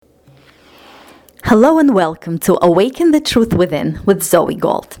Hello and welcome to Awaken the Truth Within with Zoe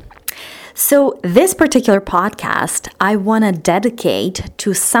Gold. So this particular podcast, I want to dedicate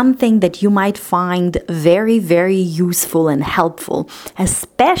to something that you might find very, very useful and helpful,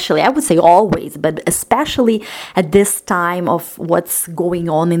 especially, I would say always, but especially at this time of what's going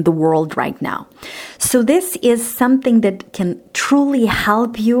on in the world right now. So this is something that can truly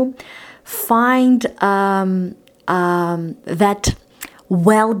help you find that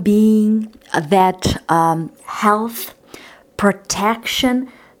well-being, that health, protection,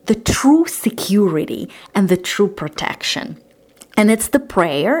 the true security and the true protection. And it's the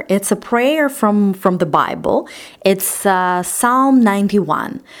prayer. It's a prayer from the Bible. It's Psalm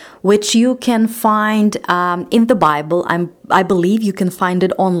 91, which you can find in the Bible. I believe you can find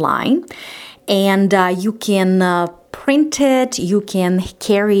it online. And you can print it, you can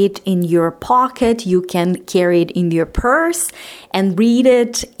carry it in your pocket, you can carry it in your purse and read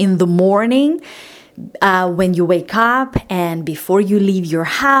it in the morning when you wake up and before you leave your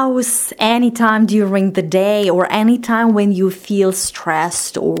house, anytime during the day or anytime when you feel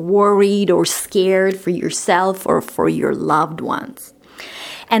stressed or worried or scared for yourself or for your loved ones.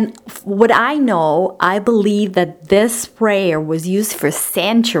 And what I know, I believe that this prayer was used for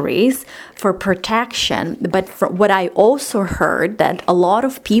centuries for protection. But from what I also heard, that a lot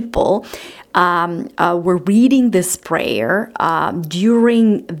of people were reading this prayer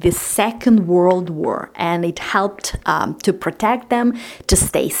during the Second World War, and it helped to protect them, to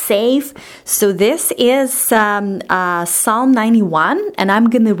stay safe. So this is Psalm 91, and I'm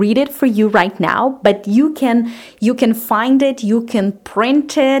going to read it for you right now. But you can find it, you can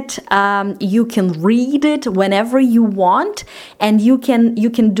print it, you can read it whenever you want, and you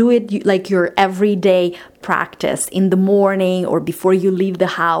can do it like your everyday practice in the morning or before you leave the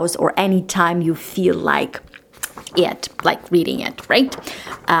house or anytime you feel like reading it, right?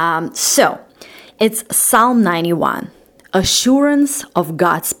 So it's Psalm 91, assurance of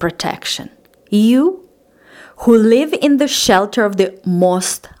God's protection. You who live in the shelter of the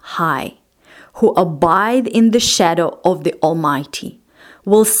Most High, who abide in the shadow of the Almighty,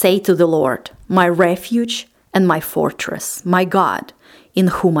 will say to the Lord, my refuge and my fortress, my God, in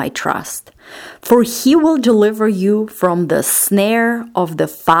whom I trust. For he will deliver you from the snare of the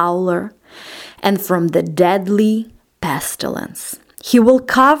fowler and from the deadly pestilence. He will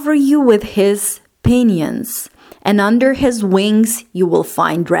cover you with his pinions, and under his wings you will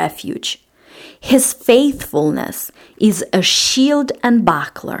find refuge. His faithfulness is a shield and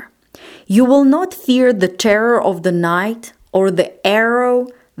buckler. You will not fear the terror of the night, or the arrow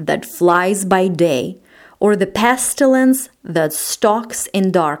that flies by day, or the pestilence that stalks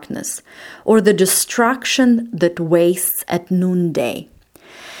in darkness, or the destruction that wastes at noonday.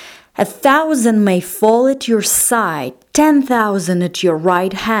 1,000 may fall at your side, 10,000 at your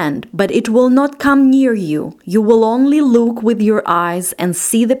right hand, but it will not come near you. You will only look with your eyes and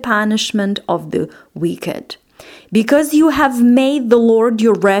see the punishment of the wicked. Because you have made the Lord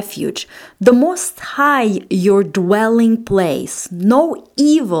your refuge, the Most High your dwelling place, no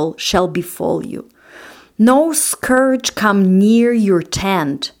evil shall befall you. No scourge come near your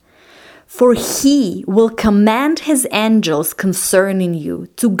tent, for he will command his angels concerning you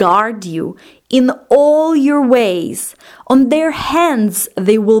to guard you in all your ways. On their hands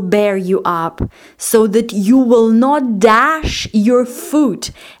they will bear you up, so that you will not dash your foot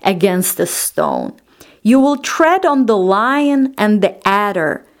against a stone. You will tread on the lion and the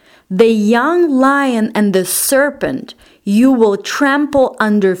adder, the young lion and the serpent you will trample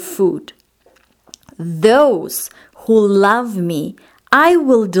underfoot. Those who love me, I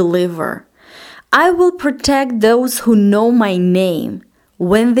will deliver. I will protect those who know my name.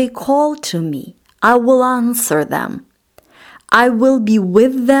 When they call to me, I will answer them. I will be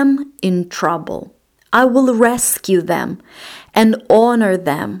with them in trouble. I will rescue them and honor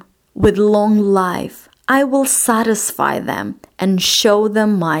them with long life. I will satisfy them and show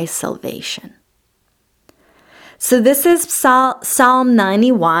them my salvation. So this is Psalm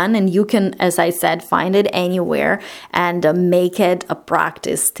 91, and you can, as I said, find it anywhere and make it a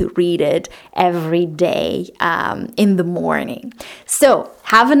practice to read it every day in the morning. So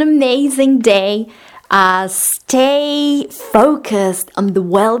have an amazing day. Stay focused on the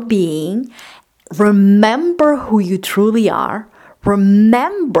well-being. Remember who you truly are.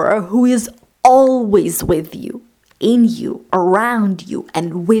 Remember who is always with you, in you, around you,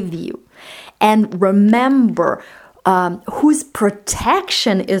 and with you. And remember whose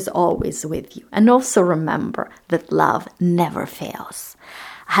protection is always with you. And also remember that love never fails.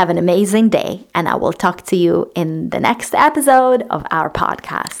 Have an amazing day, and I will talk to you in the next episode of our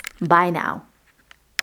podcast. Bye now.